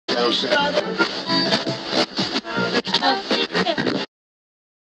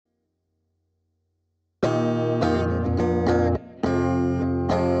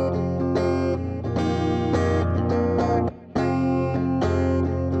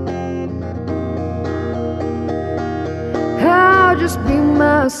I'll just be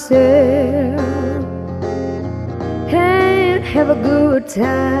myself and have a good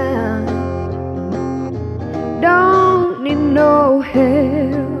time. Don't need no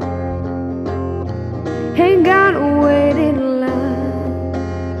help, ain't gotta wait in line.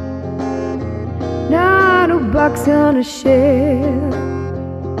 Not a box on a shelf,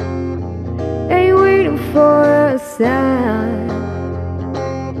 ain't waiting for a sign.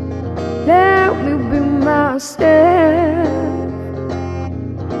 Let me be myself,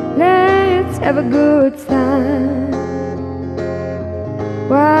 let's have a good time.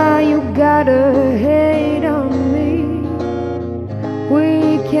 Why you gotta hate on me?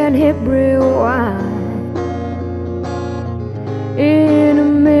 We can hit rewind. In a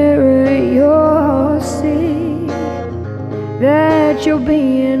mirror you'll see that you're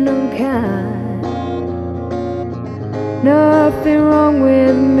being unkind. Nothing wrong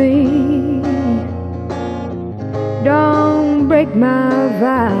with me, don't break my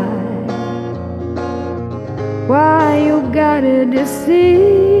vibe. Why you gotta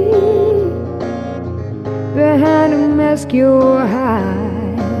deceive? Behind a mask you hide.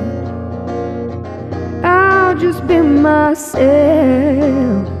 I'll just be myself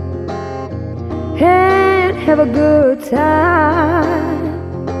and have a good time.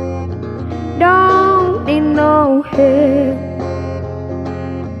 Don't need no help,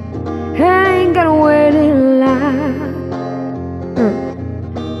 ain't gonna wait in line.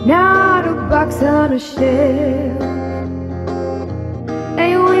 Not a box on a shelf,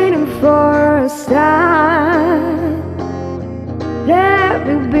 ain't waiting for a sign. Let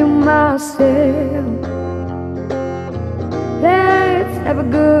me be myself, let's have a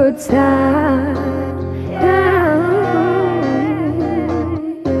good time.